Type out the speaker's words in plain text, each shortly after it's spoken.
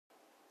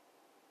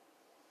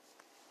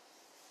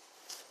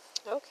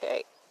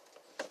Okay.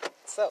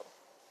 So,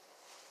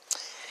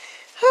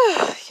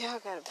 y'all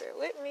gotta bear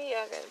with me.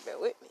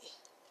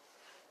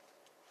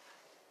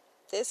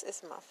 This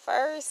is my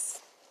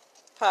first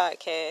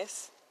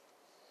podcast,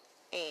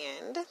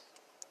 and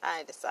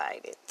I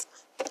decided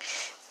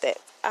that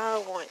I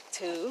want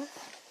to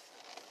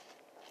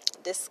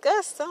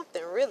discuss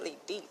something really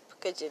deep.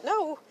 Because,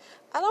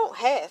 I don't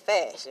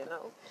half-ass,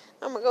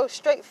 I'm going to go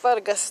straight for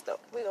the gusto.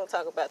 We're going to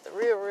talk about the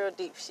real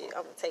deep shit.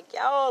 I'm going to take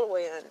y'all all the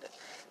way under.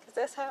 Because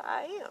that's how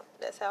I am.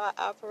 That's how I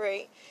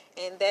operate.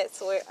 And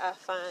that's where I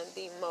find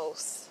the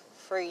most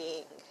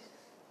freeing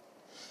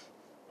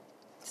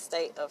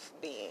state of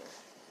being.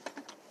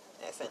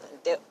 That's in the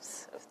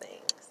depths of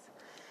things.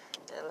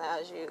 It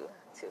allows you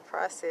to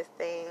process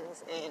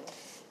things and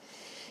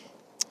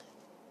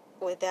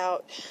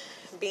without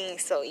being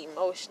so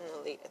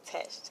emotionally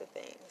attached to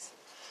things.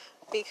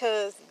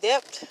 Because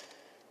depth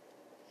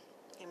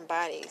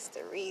embodies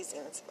the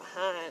reasons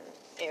behind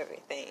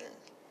everything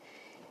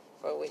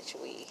for which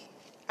we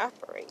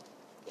operate,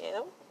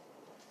 And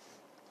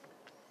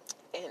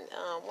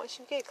once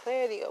you get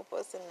clarity of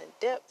what's in the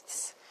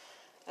depths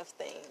of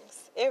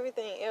things,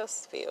 everything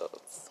else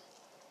feels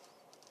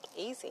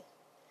easy,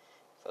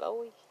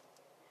 flowy,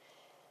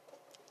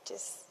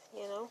 just,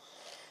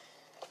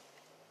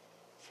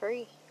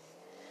 free.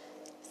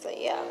 So,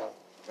 yeah,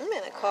 I'm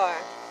in a car,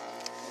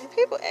 and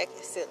people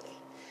acting silly.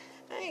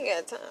 I ain't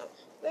got time.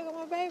 Look at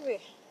my baby.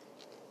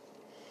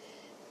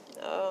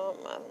 Oh,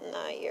 my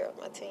 9-year-old,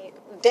 my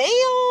 10-year-old.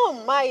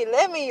 Damn, my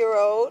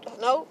 11-year-old.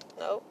 Nope.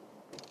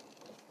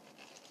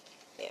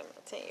 Yeah,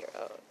 my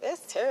 10-year-old.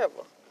 That's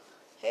terrible.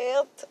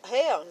 Hell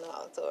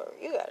no, Tori.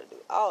 You got to do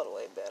all the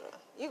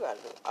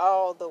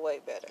way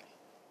better.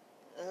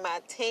 My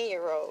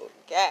 10-year-old,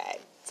 God,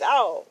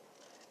 dog.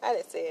 I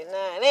done said 9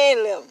 and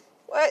 11.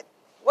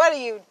 What are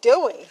you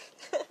doing?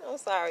 I'm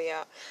sorry,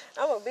 y'all.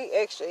 I'm going to be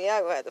extra.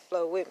 Y'all going to have to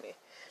flow with me.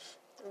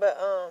 But,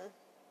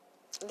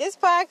 this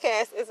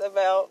podcast is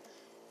about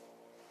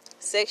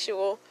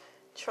sexual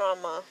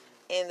trauma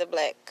in the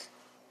Black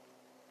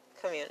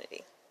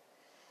community.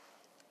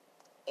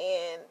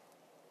 And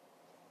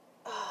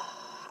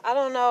I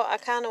don't know, I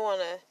kind of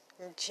want to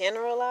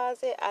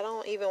generalize it. I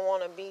don't even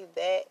want to be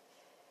that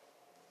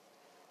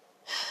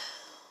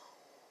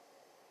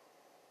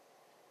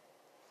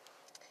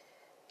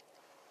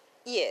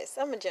yes,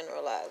 I'm going to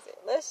generalize it.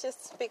 Let's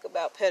just speak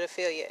about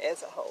pedophilia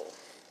as a whole.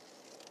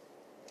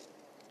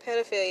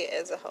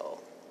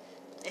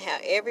 And how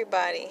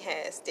everybody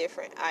has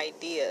different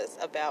ideas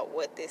about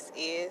what this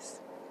is,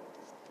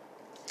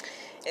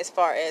 as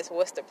far as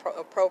what's the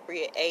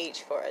appropriate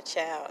age for a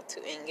child to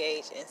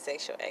engage in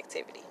sexual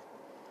activity.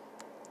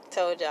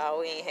 Told y'all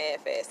we ain't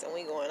half-assed and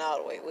we going all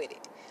the way with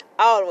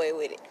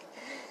it.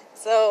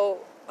 So,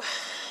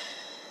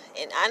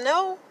 and I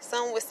know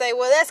some would say,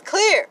 well, that's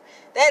clear.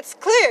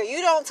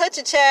 You don't touch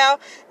a child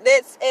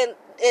that's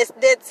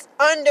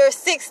under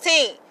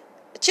 16.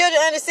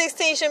 Children under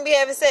 16 shouldn't be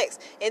having sex.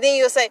 And then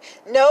you'll say,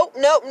 nope,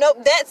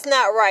 that's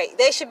not right.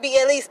 They should be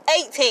at least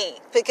 18.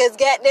 Because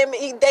goddamn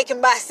it, they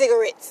can buy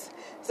cigarettes.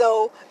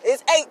 So,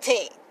 it's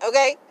 18,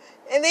 okay?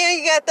 And then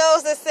you got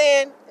those that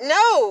saying,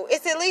 no,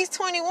 it's at least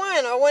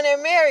 21. Or when they're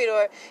married.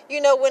 Or,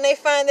 when they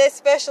find that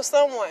special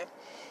someone.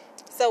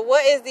 So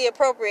what is the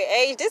appropriate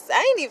age?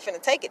 I ain't even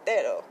finna take it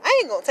there, though. I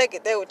ain't gonna take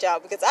it there with y'all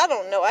because I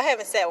don't know. I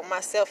haven't sat with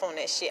myself on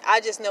that shit. I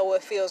just know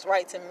what feels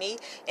right to me.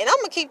 And I'm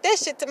gonna keep that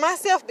shit to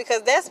myself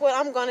because that's what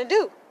I'm gonna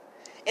do.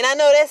 And I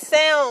know that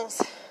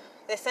sounds,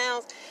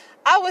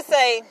 I would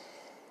say,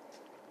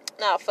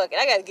 nah, fuck it.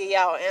 I gotta give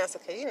y'all an answer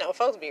because,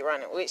 folks be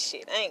running with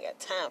shit. I ain't got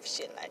time for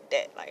shit like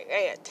that. Like, I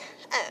ain't got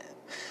time.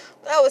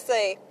 But I would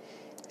say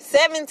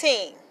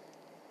 17.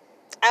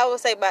 I would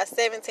say by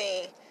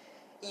 17,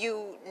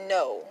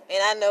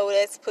 and I know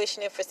that's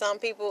pushing it for some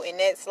people, and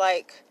that's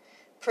like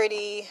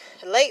pretty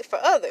late for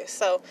others.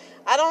 So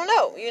I don't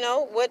know,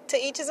 what to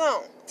each his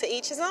own.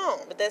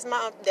 But that's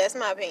my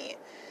opinion.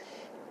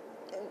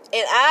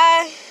 And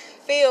I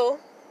feel,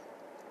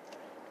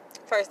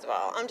 first of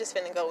all, I'm just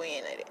finna go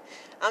in at it.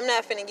 I'm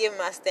not finna give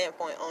my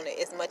standpoint on it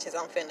as much as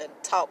I'm finna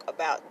talk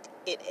about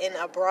it in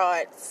a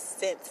broad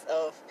sense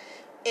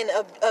in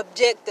an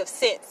objective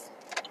sense,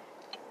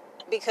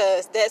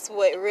 because that's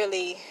what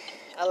really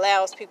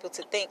allows people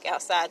to think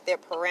outside their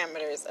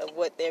parameters of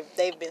what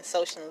they've been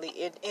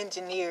socially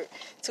engineered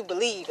to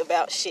believe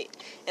about shit.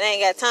 And I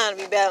ain't got time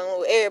to be battling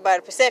with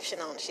everybody's perception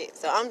on shit.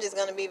 So I'm just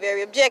going to be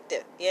very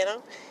objective,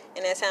 and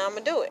that's how I'm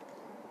going to do it.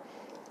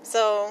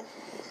 So,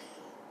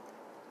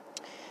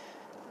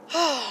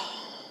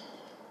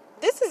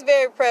 this is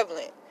very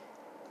prevalent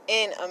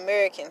in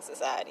American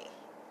society.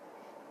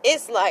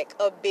 It's like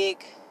a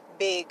big,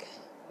 big,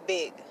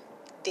 big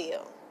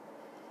deal.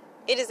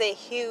 It is a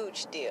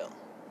huge deal.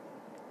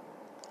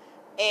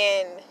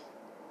 And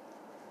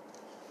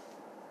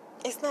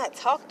it's not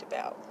talked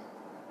about.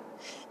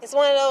 It's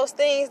one of those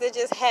things that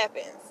just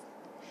happens.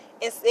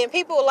 And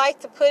people like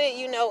to put it,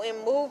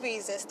 in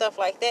movies and stuff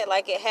like that,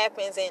 like it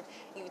happens and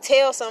you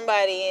tell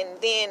somebody and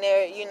then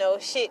they're,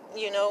 shit.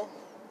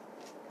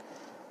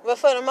 But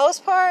for the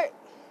most part,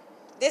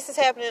 This is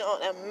happening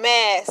on a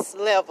mass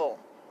level.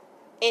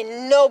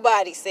 And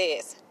nobody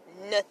says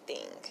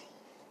nothing.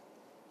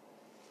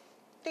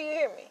 Do you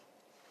hear me?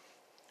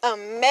 A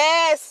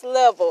mass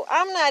level.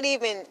 I'm not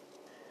even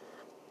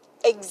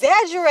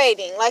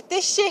exaggerating. Like,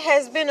 this shit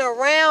has been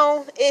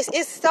around.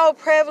 It's so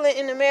prevalent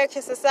in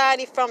American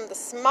society, from the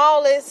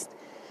smallest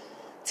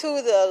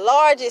to the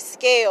largest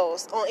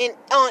scales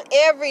on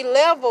every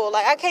level.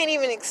 Like, I can't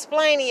even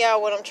explain to y'all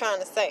what I'm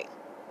trying to say.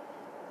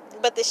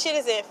 But the shit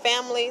is in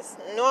families,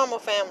 normal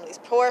families,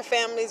 poor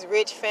families,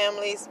 rich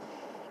families,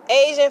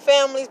 Asian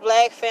families,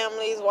 black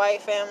families,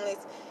 white families.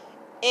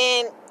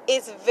 And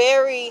it's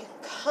very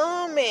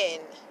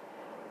common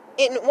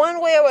in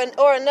one way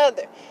or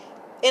another.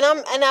 And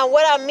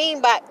what I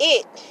mean by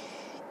it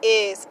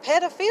is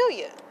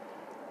pedophilia.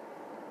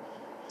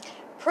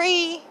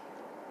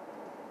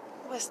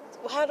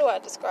 How do I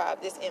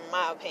describe this in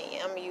my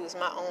opinion? I'm going to use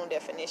my own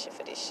definition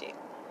for this shit.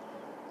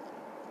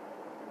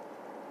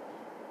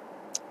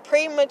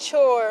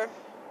 Premature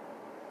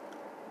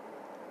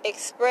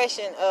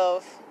expression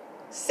of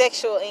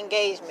sexual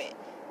engagement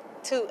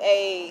to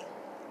a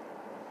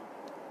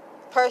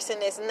person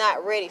that's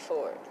not ready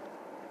for it.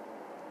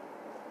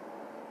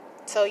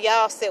 So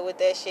y'all sit with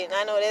that shit. And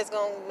I know that's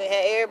going to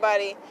have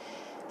everybody,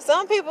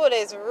 some people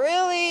that's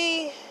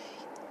really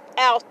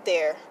out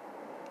there,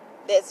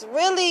 that's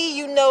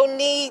really,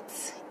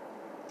 needs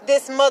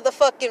this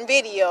motherfucking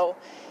video,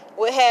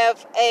 will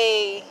have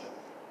a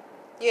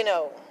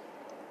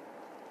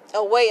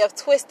way of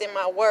twisting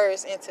my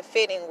words into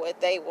fitting what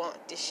they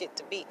want this shit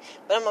to be.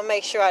 But I'm going to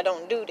make sure I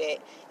don't do that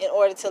in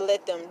order to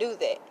let them do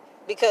that.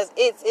 Because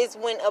it's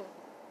when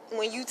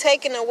you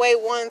taking away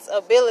one's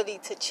ability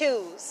to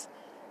choose,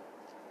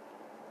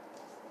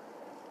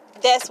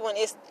 that's when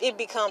it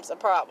becomes a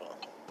problem.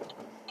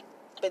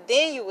 But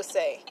then you would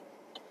say,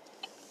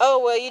 oh,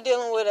 well, you're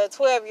dealing with a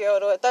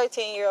 12-year-old or a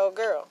 13-year-old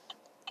girl.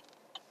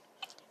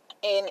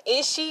 And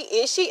is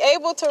she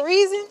able to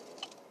reason?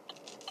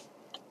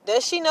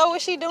 Does she know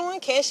what she's doing?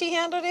 Can she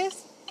handle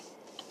this?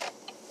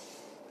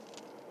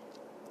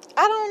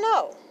 I don't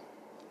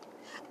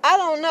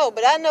know.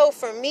 But I know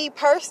for me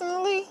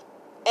personally,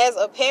 as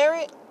a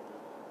parent,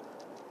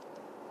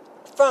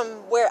 from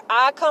where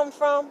I come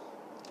from,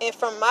 and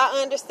from my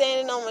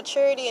understanding on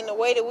maturity and the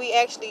way that we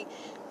actually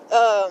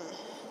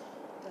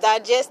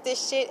digest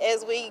this shit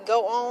as we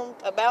go on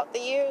about the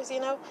years,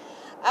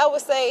 I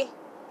would say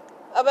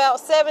about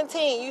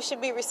 17, you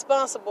should be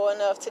responsible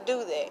enough to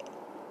do that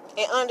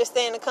and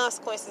understand the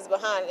consequences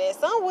behind it. And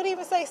some would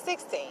even say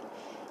 16.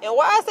 And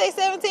why I say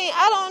 17,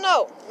 I don't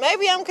know.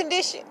 Maybe I'm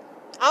conditioned.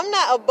 I'm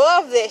not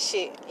above that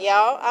shit,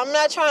 y'all. I'm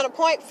not trying to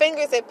point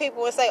fingers at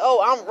people and say,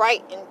 oh, I'm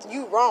right and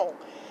you wrong.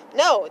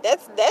 No,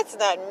 that's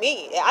not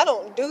me. I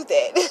don't do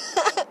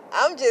that.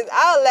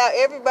 I allow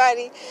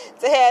everybody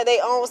to have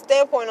their own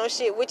standpoint on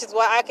shit, which is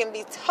why I can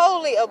be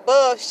totally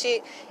above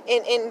shit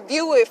and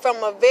view it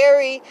from a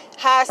very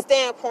high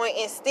standpoint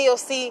and still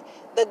see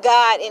the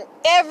God in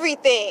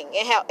everything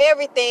and how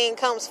everything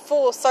comes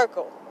full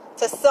circle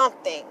to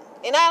something.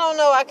 And I don't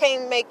know, I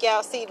can't make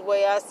y'all see the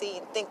way I see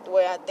and think the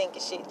way I think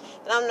and shit.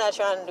 And I'm not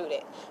trying to do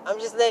that. I'm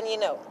just letting you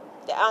know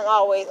that I'm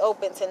always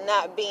open to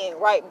not being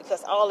right,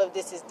 because all of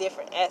this is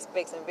different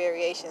aspects and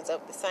variations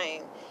of the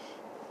same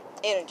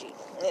energy,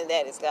 and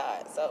that is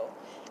God. So,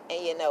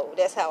 and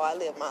that's how I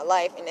live my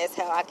life, and that's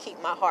how I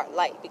keep my heart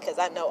light, because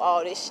I know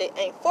all this shit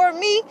ain't for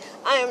me.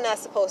 I am not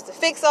supposed to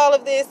fix all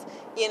of this,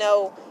 and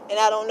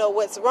I don't know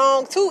what's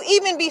wrong to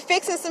even be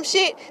fixing some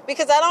shit,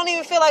 because I don't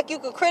even feel like you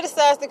could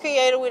criticize the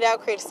creator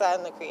without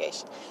criticizing the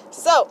creation.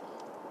 So,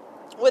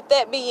 with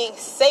that being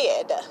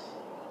said,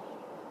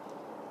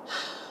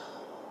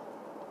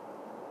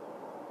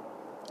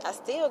 I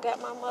still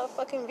got my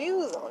motherfucking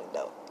views on it,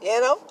 though.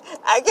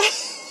 I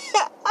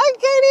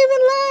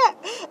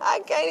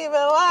can't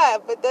even lie.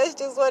 But that's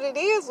just what it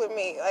is with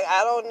me. Like,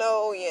 I don't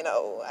know,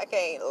 I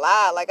can't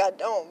lie like I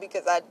don't,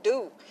 because I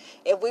do.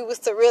 If we was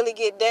to really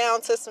get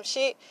down to some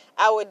shit,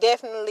 I would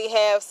definitely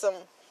have some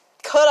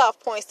cutoff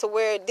points to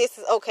where this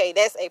is, okay,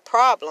 that's a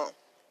problem.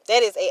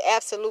 That is a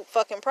absolute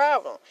fucking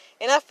problem.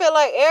 And I feel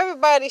like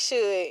everybody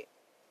should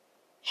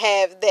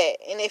have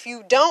that. And if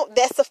you don't,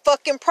 that's a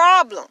fucking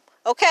problem.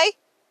 Okay?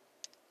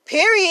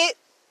 Period.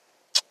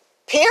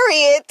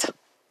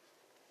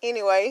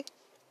 Anyway,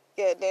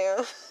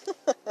 goddamn.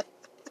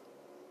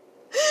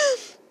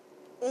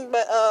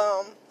 But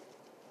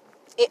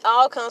it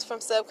all comes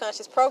from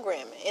subconscious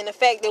programming, and the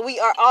fact that we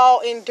are all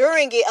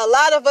enduring it. A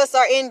lot of us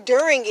are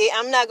enduring it.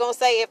 I'm not gonna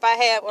say if I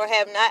have or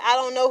have not. I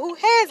don't know who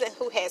has and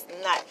who has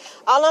not.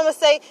 All I'm gonna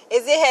say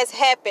is it has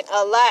happened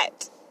a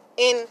lot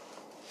in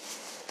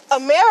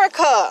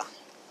America,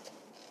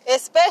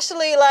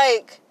 especially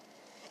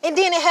and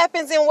then it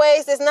happens in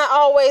ways that's not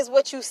always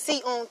what you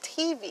see on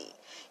TV.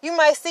 You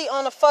might see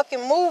on a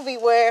fucking movie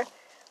where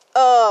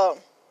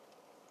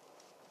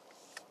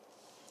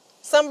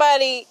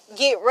somebody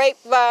get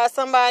raped by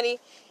somebody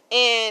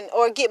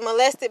or get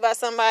molested by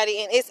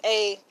somebody, and it's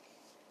a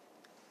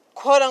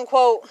quote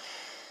unquote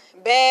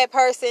bad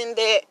person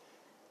that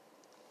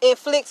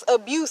inflicts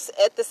abuse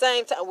at the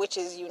same time, which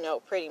is,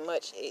 pretty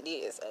much it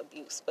is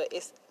abuse, but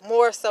it's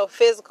more so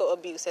physical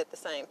abuse at the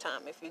same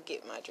time, if you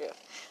get my drift.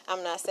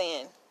 I'm not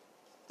saying,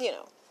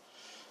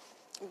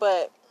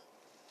 but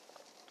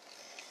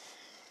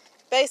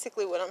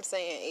basically what I'm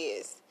saying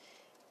is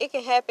it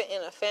can happen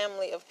in a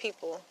family of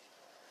people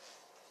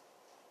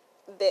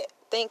that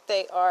think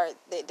they are,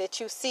 that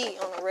you see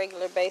on a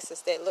regular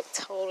basis that look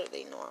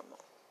totally normal.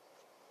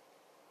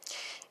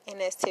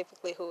 And that's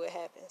typically who it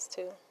happens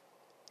to.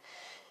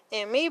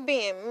 And me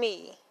being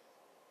me,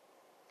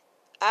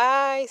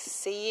 I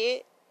see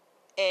it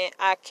and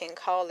I can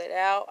call it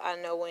out. I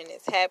know when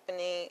it's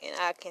happening and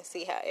I can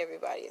see how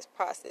everybody is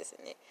processing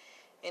it.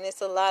 And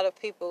it's a lot of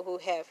people who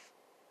have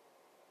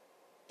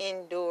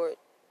endured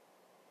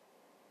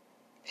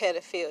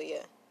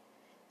pedophilia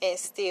and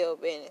still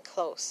been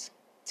close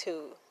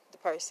to the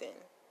person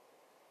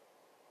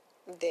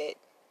that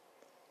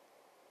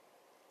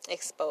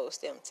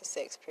exposed them to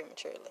sex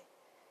prematurely.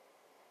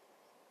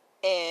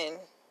 And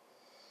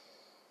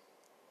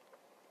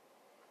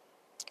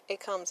it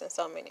comes in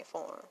so many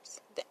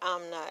forms that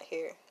I'm not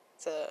here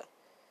to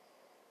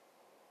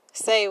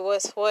say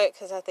what's what,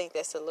 because I think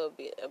that's a little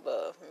bit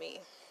above me.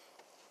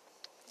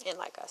 And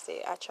like I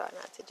said, I try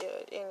not to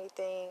judge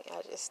anything.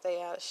 I just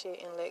stay out of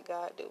shit and let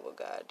God do what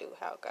God do,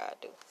 how God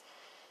do.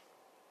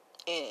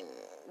 And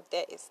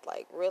that is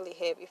like really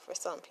heavy for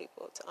some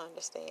people to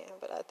understand.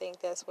 But I think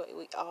that's what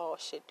we all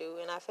should do.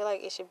 And I feel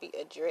like it should be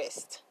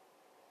addressed.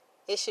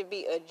 It should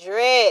be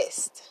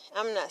addressed.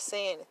 I'm not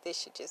saying that this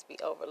should just be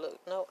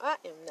overlooked. No, I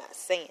am not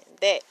saying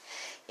that.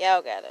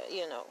 Y'all gotta,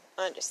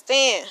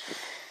 understand.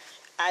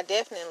 I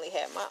definitely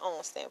have my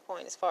own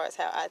standpoint as far as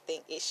how I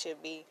think it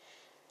should be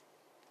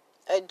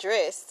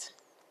addressed.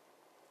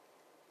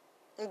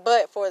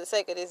 But for the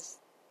sake of this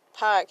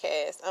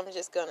podcast, I'm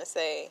just gonna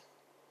say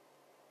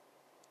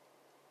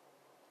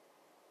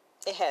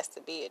it has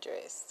to be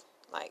addressed.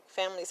 Like,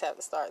 families have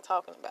to start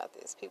talking about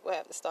this. People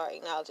have to start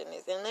acknowledging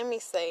this. And let me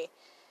say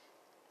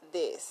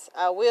this.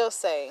 I will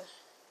say,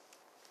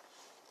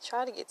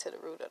 try to get to the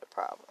root of the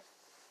problem.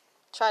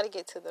 Try to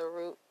get to the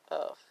root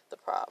of the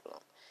problem.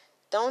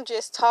 Don't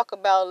just talk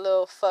about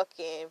little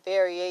fucking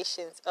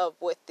variations of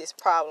what this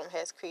problem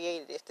has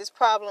created. If this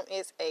problem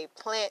is a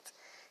plant,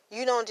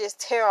 you don't just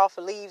tear off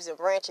leaves and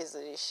branches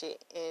of this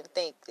shit and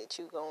think that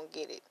you're going to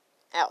get it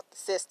out the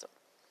system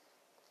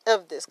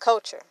of this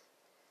culture.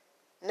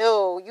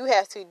 No, you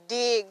have to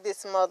dig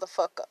this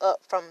motherfucker up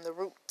from the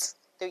roots.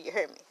 Do you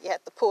hear me? You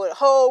have to pull the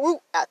whole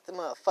root out the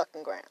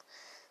motherfucking ground.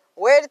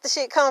 Where did the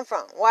shit come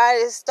from? Why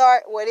did it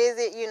start? What is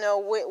it?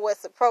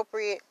 What's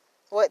appropriate?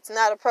 What's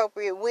not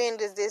appropriate? When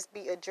does this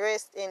be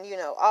addressed? And,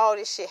 all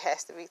this shit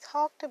has to be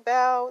talked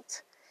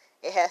about.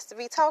 It has to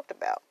be talked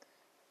about.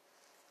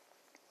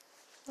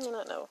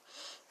 No.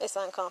 It's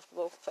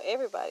uncomfortable for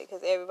everybody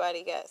because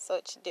everybody got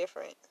such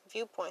different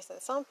viewpoints.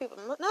 And some people,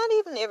 not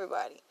even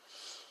everybody,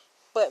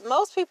 but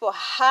most people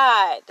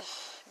hide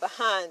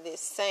behind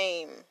this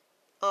same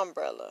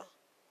umbrella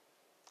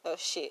of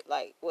shit,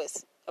 like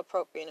what's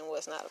appropriate and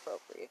what's not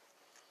appropriate.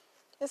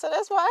 And so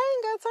that's why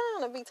I ain't got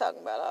time to be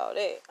talking about all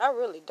that. I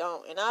really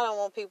don't. And I don't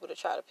want people to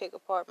try to pick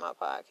apart my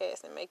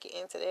podcast and make it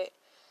into that.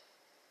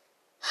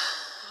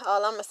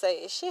 All I'm going to say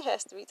is shit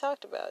has to be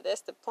talked about.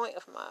 That's the point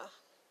of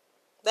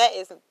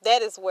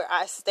that is where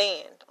I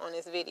stand on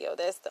this video.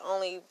 That's the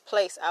only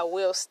place I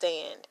will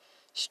stand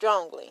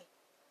strongly.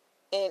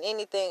 And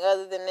anything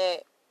other than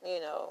that,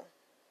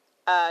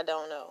 I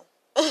don't know.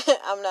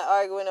 I'm not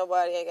arguing with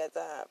nobody. I ain't got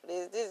time for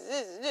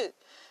this.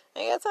 I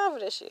ain't got time for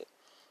this shit.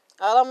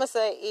 All I'm going to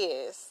say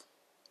is,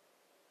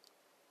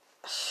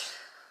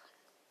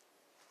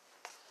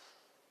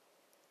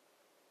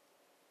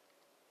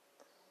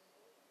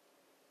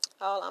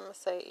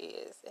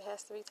 it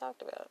has to be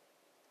talked about.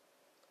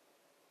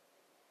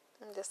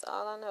 And that's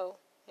all I know.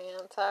 And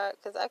I'm tired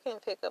because I can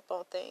pick up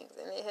on things.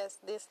 And it has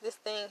this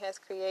thing has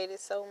created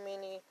so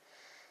many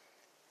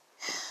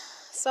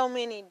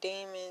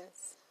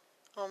demons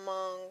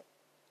among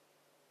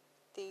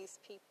these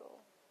people.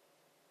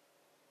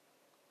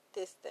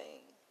 This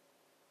thing.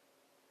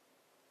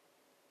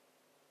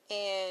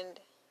 And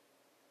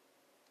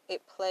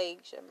it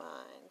plagues your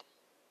mind.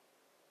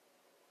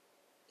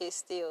 It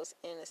steals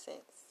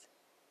innocence.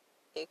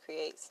 It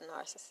creates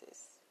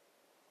narcissists.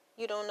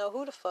 You don't know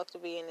who the fuck to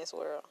be in this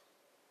world.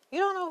 You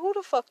don't know who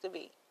the fuck to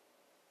be.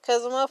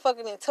 Because the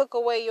motherfucker then took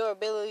away your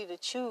ability to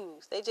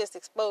choose. They just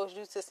exposed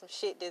you to some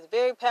shit that's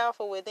very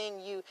powerful within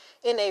you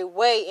in a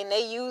way, and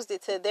they used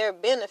it to their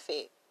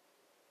benefit.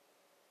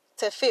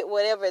 To fit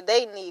whatever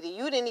they needed.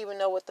 You didn't even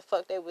know what the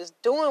fuck they was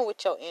doing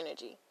with your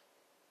energy.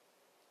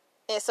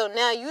 And so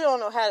now you don't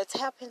know how to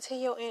tap into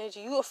your energy.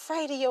 You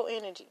afraid of your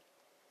energy.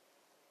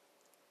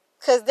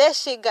 Because that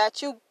shit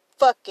got you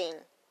fucking...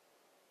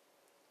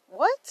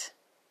 What?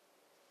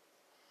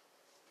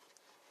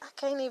 I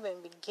can't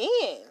even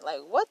begin.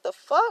 Like, what the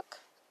fuck?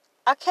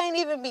 I can't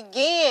even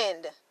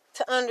begin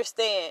to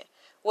understand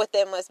what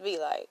that must be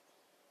like.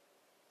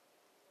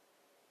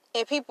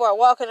 And people are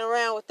walking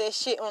around with that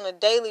shit on a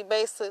daily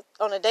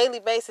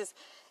basis,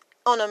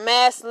 on a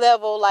mass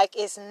level like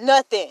it's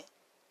nothing.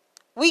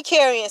 We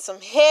carrying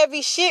some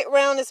heavy shit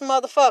around this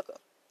motherfucker.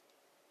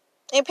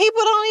 And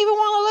people don't even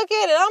want to look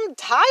at it.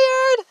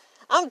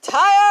 I'm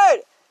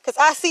tired. Because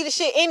I see the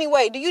shit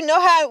anyway. Do you know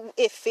how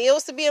it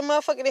feels to be a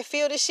motherfucker that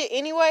feel this shit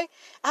anyway?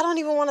 I don't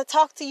even want to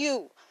talk to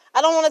you.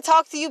 I don't want to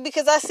talk to you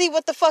because I see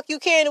what the fuck you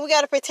carrying and we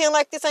got to pretend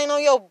like this ain't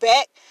on your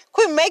back.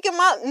 Quit making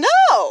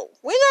No,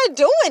 we're not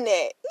doing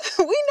that.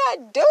 We're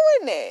not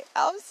doing that.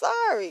 I'm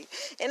sorry.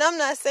 And I'm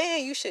not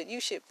saying you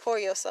should pour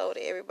your soul to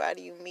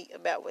everybody you meet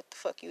about what the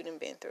fuck you done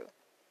been through.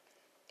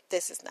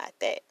 This is not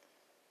that.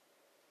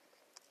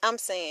 I'm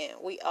saying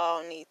we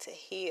all need to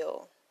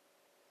heal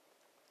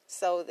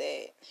so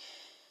that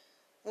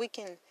we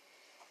can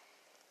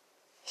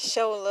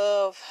show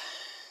love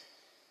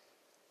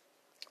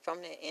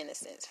from that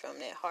innocence, from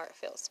that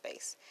heartfelt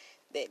space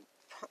that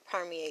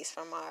permeates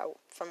from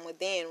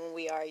within when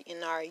we are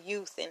in our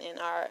youth and in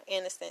our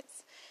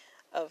innocence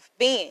of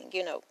being,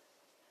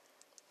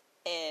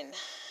 And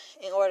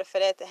in order for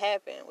that to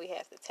happen, we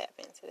have to tap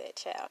into that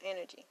child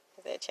energy.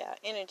 Because that child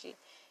energy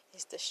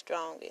is the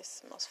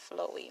strongest, most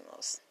flowy,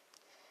 most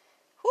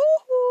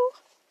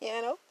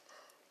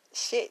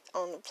shit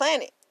on the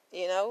planet,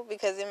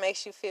 because it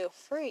makes you feel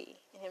free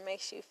and it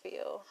makes you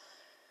feel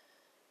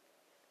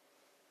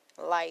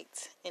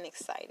light and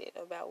excited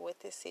about what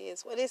this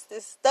is. What is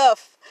this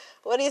stuff?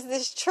 What is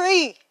this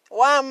tree?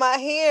 Why am I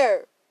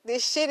here?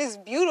 This shit is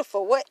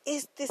beautiful. What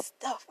is this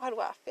stuff? Why do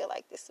I feel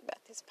like this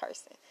about this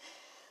person?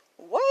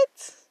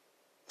 What?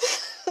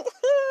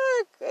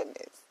 Oh,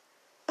 goodness.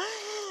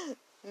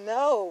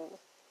 No.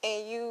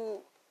 And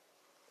you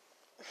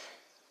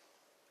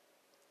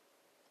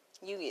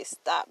get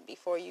stopped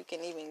before you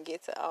can even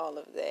get to all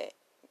of that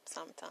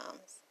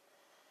sometimes.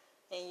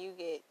 And you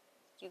get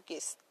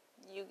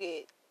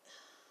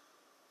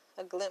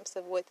a glimpse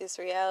of what this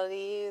reality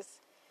is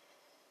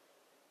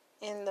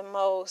in the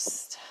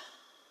most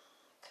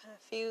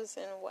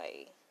confusing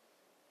way.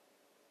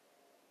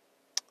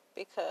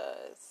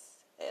 Because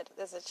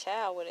as a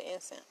child with an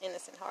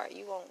innocent heart,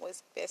 you want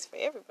what's best for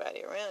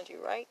everybody around you,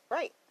 right?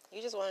 Right.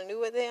 You just want to do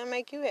what the hell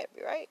make you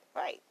happy, right?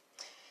 Right.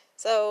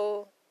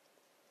 So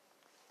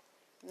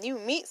you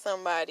meet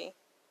somebody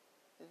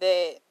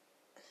that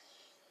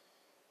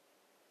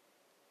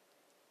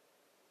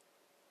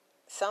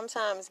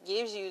sometimes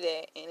gives you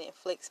that and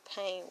inflicts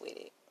pain with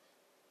it.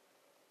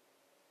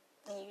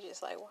 And you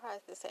just like, why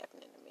is this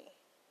happening to me?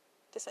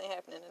 This ain't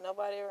happening to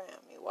nobody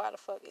around me. Why the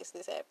fuck is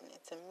this happening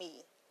to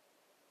me?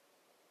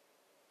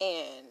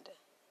 And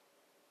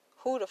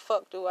who the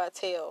fuck do I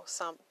tell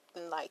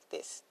something like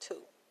this to?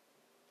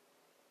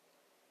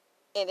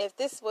 And if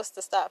this was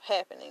to stop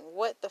happening,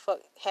 what the fuck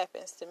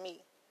happens to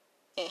me?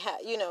 And how,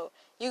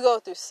 you go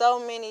through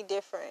so many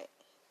different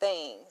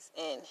things.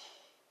 And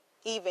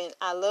even,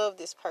 I love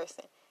this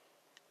person.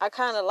 I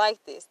kind of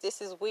like this.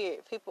 This is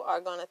weird. People are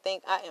going to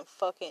think I am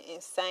fucking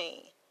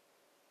insane.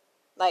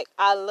 Like,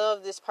 I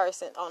love this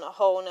person on a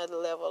whole nother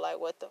level. Like,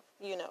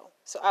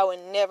 So I would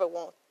never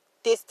want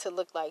this to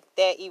look like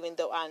that, even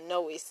though I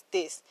know it's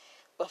this.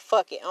 But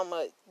fuck it.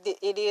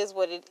 It is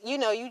what it,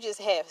 you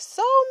just have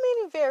so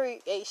many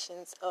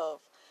variations of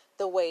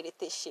the way that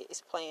this shit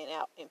is playing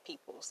out in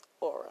people's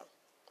aura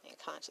and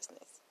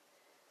consciousness.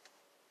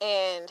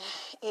 And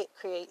it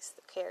creates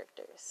the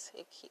characters.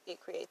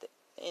 It creates the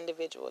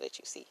individual that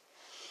you see.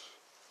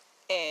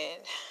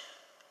 And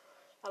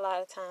a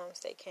lot of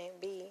times they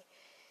can't be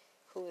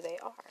who they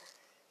are.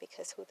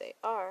 Because who they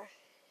are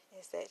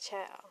is that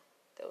child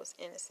that was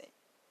innocent.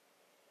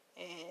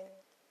 And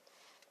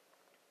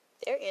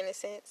their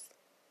innocence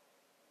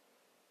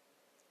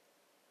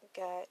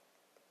got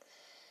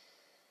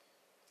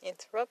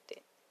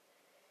interrupted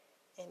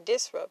and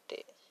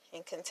disrupted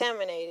and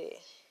contaminated,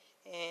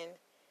 and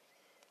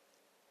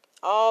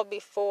all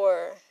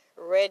before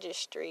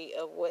registry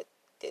of what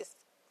this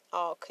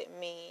all could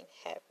mean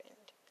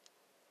happened.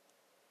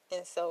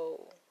 And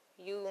so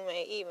you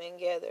may even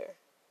gather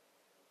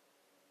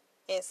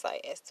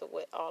insight as to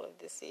what all of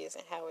this is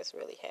and how it's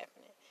really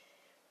happening.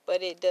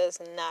 But it does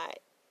not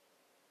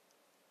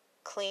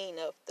clean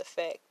up the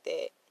fact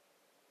that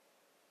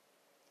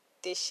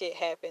this shit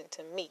happened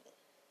to me.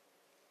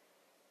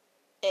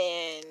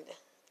 And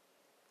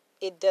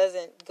it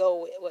doesn't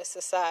go with what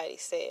society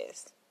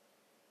says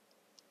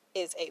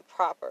is a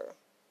proper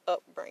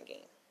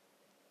upbringing.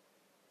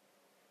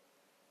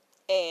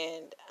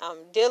 And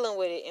I'm dealing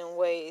with it in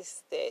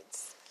ways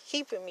that's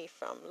keeping me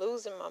from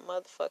losing my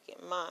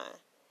motherfucking mind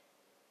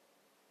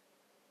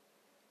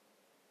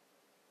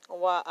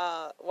while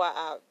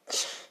I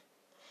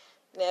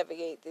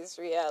navigate this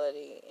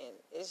reality. And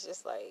it's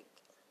just like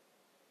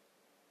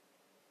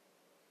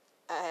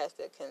I have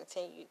to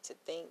continue to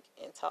think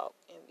and talk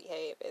and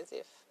behave as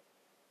if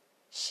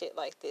shit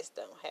like this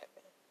don't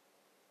happen.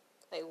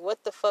 Like,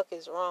 what the fuck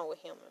is wrong with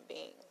human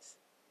beings?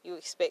 You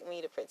expect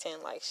me to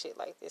pretend like shit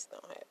like this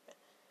don't happen?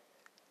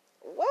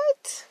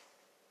 What?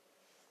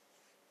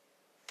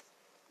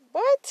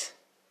 What?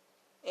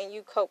 And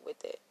you cope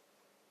with it.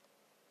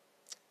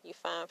 You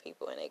find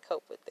people and they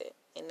cope with it.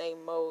 And they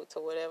mold to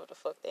whatever the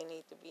fuck they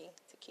need to be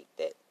to keep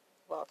that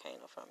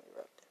volcano from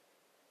erupting.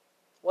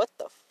 What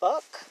the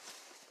fuck?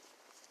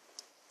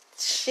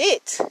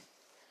 Shit.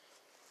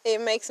 It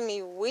makes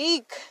me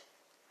weak.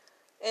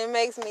 It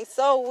makes me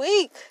so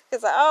weak.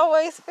 Because I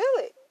always feel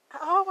it. I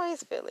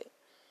always feel it.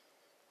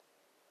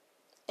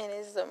 And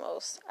it's the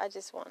most, I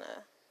just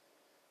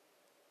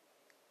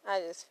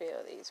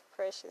feel these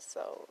precious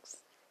souls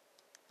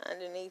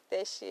underneath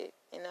that shit.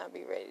 And I'll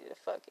be ready to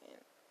fucking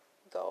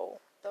go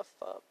the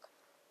fuck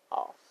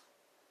off.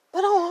 But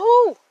on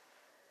who?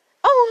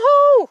 On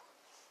who?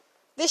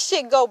 This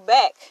shit go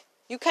back.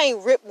 You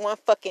can't rip one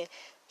fucking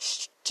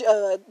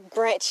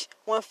branch,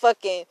 one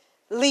fucking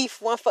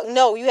leaf,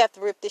 no, you have to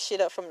rip this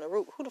shit up from the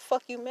root. Who the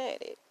fuck you mad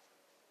at?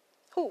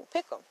 Who?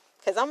 Pick them.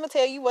 Because I'm going to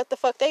tell you what the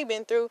fuck they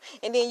been through,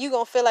 and then you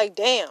going to feel like,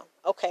 damn,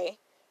 okay.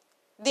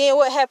 Then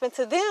what happened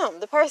to them?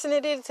 The person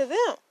that did it to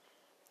them.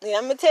 Then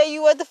I'm going to tell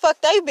you what the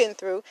fuck they been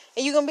through,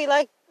 and you going to be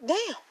like,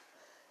 damn.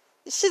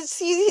 You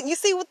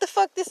see what the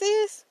fuck this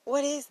is?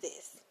 What is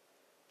this?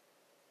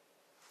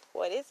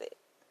 What is it?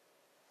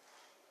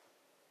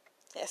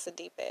 That's a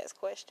deep-ass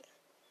question.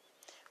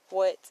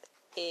 What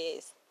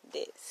is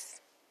this?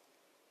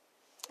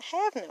 I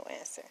have no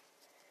answer.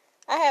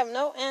 I have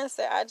no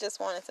answer. I just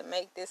wanted to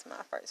make this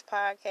my first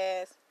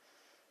podcast.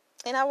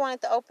 And I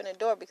wanted to open the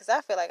door because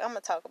I feel like I'm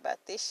going to talk about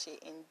this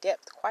shit in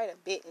depth quite a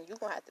bit. And you're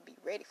going to have to be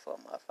ready for a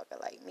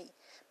motherfucker like me.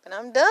 But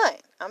I'm done.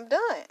 And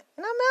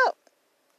I'm out.